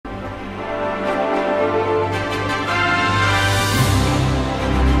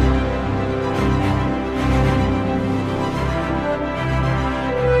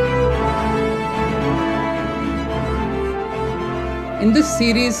In this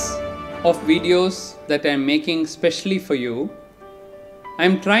series of videos that I am making specially for you, I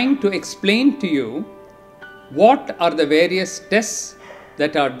am trying to explain to you what are the various tests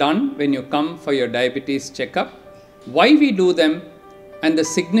that are done when you come for your diabetes checkup, why we do them, and the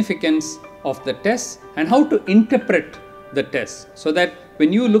significance of the tests and how to interpret the tests so that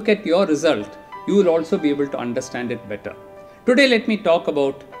when you look at your result, you will also be able to understand it better. Today let me talk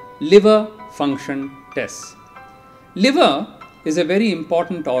about liver function tests. Liver is a very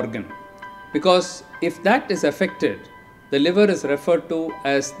important organ because if that is affected, the liver is referred to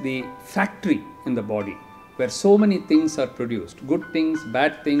as the factory in the body where so many things are produced, good things,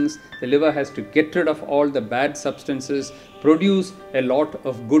 bad things. The liver has to get rid of all the bad substances, produce a lot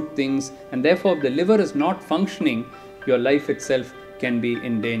of good things, and therefore if the liver is not functioning, your life itself can be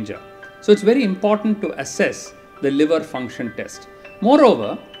in danger. So it's very important to assess the liver function test.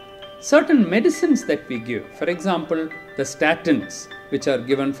 Moreover, certain medicines that we give, for example, the statins which are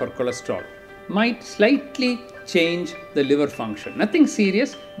given for cholesterol, might slightly change the liver function. Nothing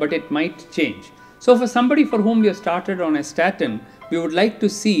serious, but it might change. So for somebody for whom we have started on a statin, we would like to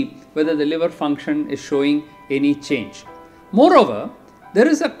see whether the liver function is showing any change. Moreover, there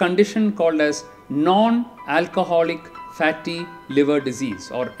is a condition called as non-alcoholic fatty liver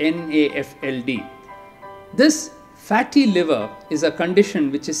disease or NAFLD. This fatty liver is a condition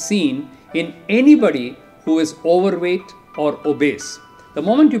which is seen in anybody who is overweight or obese. The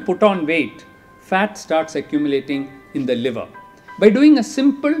moment you put on weight, fat starts accumulating in the liver. By doing a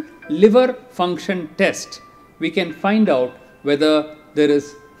simple liver function test, we can find out whether there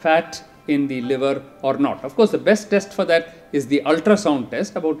is fat in the liver or not. Of course, the best test for that is the ultrasound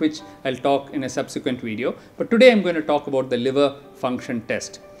test, about which I'll talk in a subsequent video. But today I'm going to talk about the liver function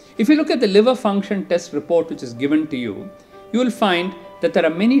test. If you look at the liver function test report which is given to you, you will find that there are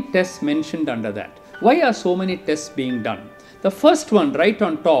many tests mentioned under that. Why are so many tests being done? The first one right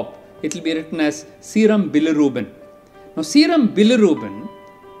on top, it will be written as serum bilirubin. Now serum bilirubin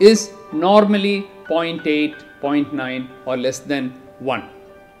is normally 0.8, 0.9 or less than 1.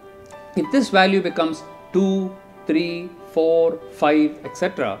 If this value becomes 2, 3, 4, 5,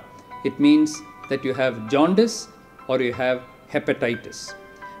 etc., it means that you have jaundice or you have hepatitis.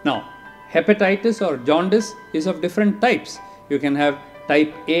 Now, hepatitis or jaundice is of different types. You can have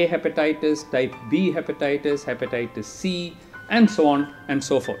type A hepatitis, type B hepatitis, hepatitis C, and so on and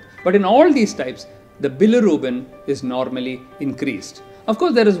so forth. But in all these types, the bilirubin is normally increased. Of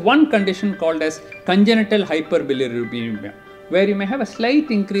course, there is one condition called as congenital hyperbilirubia, where you may have a slight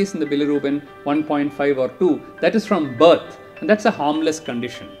increase in the bilirubin, 1.5 or 2, that is from birth, and that's a harmless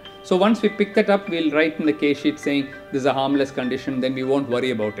condition. So once we pick that up, we'll write in the case sheet saying this is a harmless condition, then we won't worry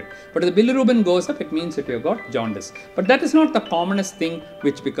about it. But if the bilirubin goes up, it means that you've got jaundice. But that is not the commonest thing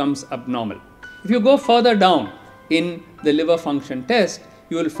which becomes abnormal. If you go further down in the liver function test,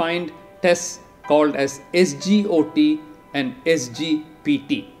 you will find tests called as SGOT and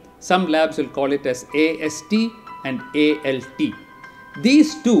SGPT. Some labs will call it as AST and ALT.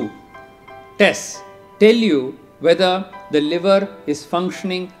 These two tests tell you whether the liver is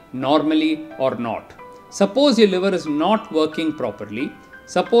functioning normally or not. Suppose your liver is not working properly,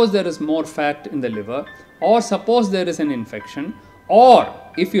 suppose there is more fat in the liver, or suppose there is an infection, or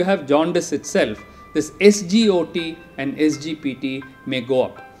if you have jaundice itself, this SGOT and SGPT may go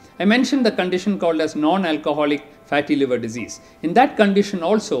up. I mentioned the condition called as non-alcoholic fatty liver disease. In that condition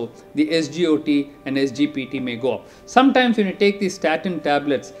also, the SGOT and SGPT may go up. Sometimes when you take these statin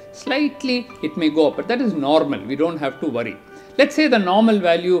tablets, slightly it may go up, but that is normal. We don't have to worry. Let's say the normal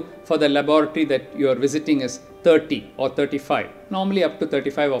value for the laboratory that you are visiting is 30 or 35. Normally up to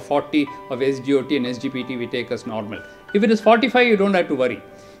 35 or 40 of SGOT and SGPT we take as normal. If it is 45, you don't have to worry.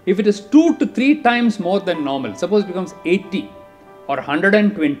 If it is 2 to 3 times more than normal, suppose it becomes 80 or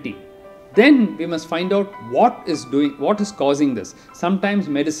 120, then we must find out what is causing this. Sometimes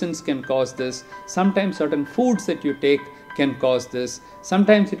medicines can cause this, sometimes certain foods that you take can cause this,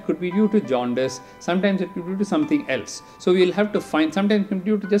 sometimes it could be due to jaundice, sometimes it could be due to something else. So we will have to find, sometimes it could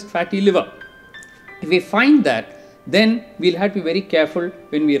be due to just fatty liver. If we find that, then we'll have to be very careful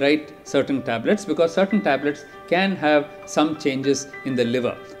when we write certain tablets, because certain tablets can have some changes in the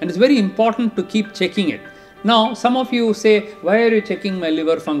liver, and it's very important to keep checking it. Now, some of you say, why are you checking my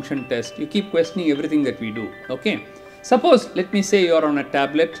liver function test? You keep questioning everything that we do. Okay. Suppose, let me say you are on a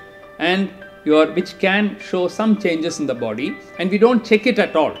tablet and which can show some changes in the body, and we don't check it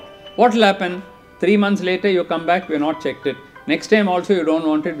at all. What will happen? 3 months later, you come back, we have not checked it. Next time also you don't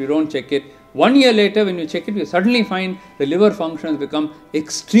want it, we don't check it. 1 year later, when you check it, you suddenly find the liver function has become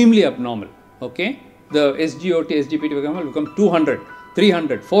extremely abnormal. Okay. The SGOT, SGPT become 200,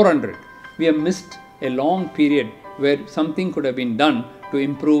 300, 400. We have missed a long period where something could have been done to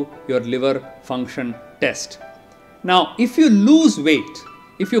improve your liver function test. Now, if you lose weight,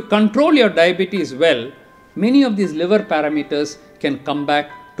 if you control your diabetes well, many of these liver parameters can come back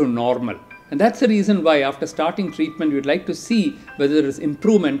to normal. And that's the reason why after starting treatment, you'd like to see whether there is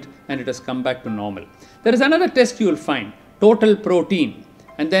improvement and it has come back to normal. There is another test you will find, total protein.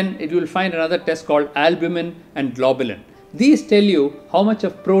 And then you will find another test called albumin and globulin. These tell you how much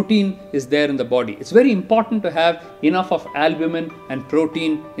of protein is there in the body. It's very important to have enough of albumin and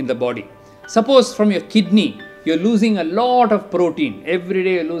protein in the body. Suppose from your kidney, you're losing a lot of protein. Every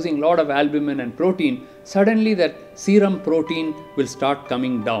day you're losing a lot of albumin and protein. Suddenly that serum protein will start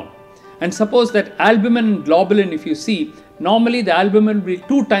coming down. And suppose that albumin and globulin, if you see, normally the albumin will be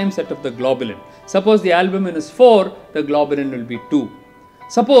 2 times that of the globulin. Suppose the albumin is 4, the globulin will be 2.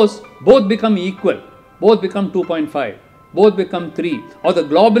 Suppose both become equal, both become 2.5, both become 3, or the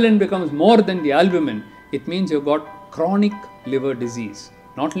globulin becomes more than the albumin, it means you've got chronic liver disease.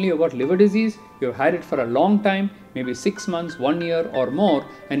 Not only you've got liver disease, you've had it for a long time, maybe 6 months, 1 year or more,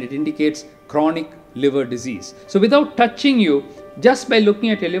 and it indicates chronic liver disease. So without touching you, just by looking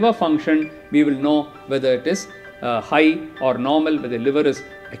at your liver function, we will know whether it is high or normal, whether the liver is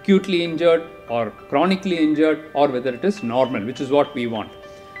acutely injured or chronically injured, or whether it is normal, which is what we want.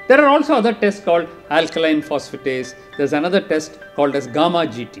 There are also other tests called alkaline phosphatase. There's another test called as gamma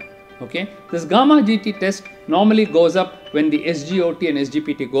GT. Okay, this gamma GT test normally goes up when the SGOT and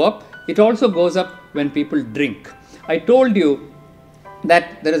SGPT go up. It also goes up when people drink. I told you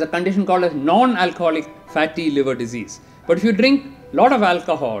that there is a condition called as non-alcoholic fatty liver disease. But if you drink a lot of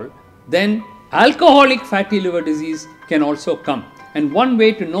alcohol, then alcoholic fatty liver disease can also come. And one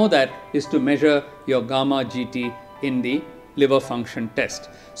way to know that is to measure your gamma GT in the liver function test.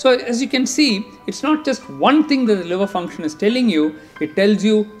 So as you can see, it's not just one thing that the liver function is telling you, it tells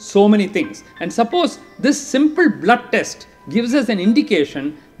you so many things. And suppose this simple blood test gives us an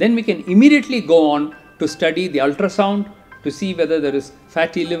indication, then we can immediately go on to study the ultrasound to see whether there is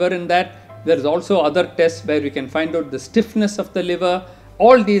fatty liver in that. There is also other tests where we can find out the stiffness of the liver.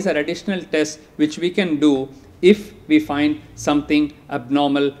 All these are additional tests which we can do if we find something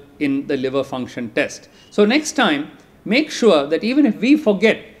abnormal in the liver function test. So next time, make sure that even if we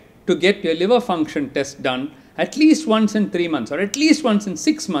forget to get your liver function test done at least once in 3 months or at least once in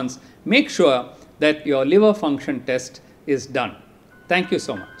 6 months, make sure that your liver function test is done. Thank you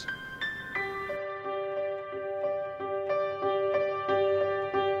so much.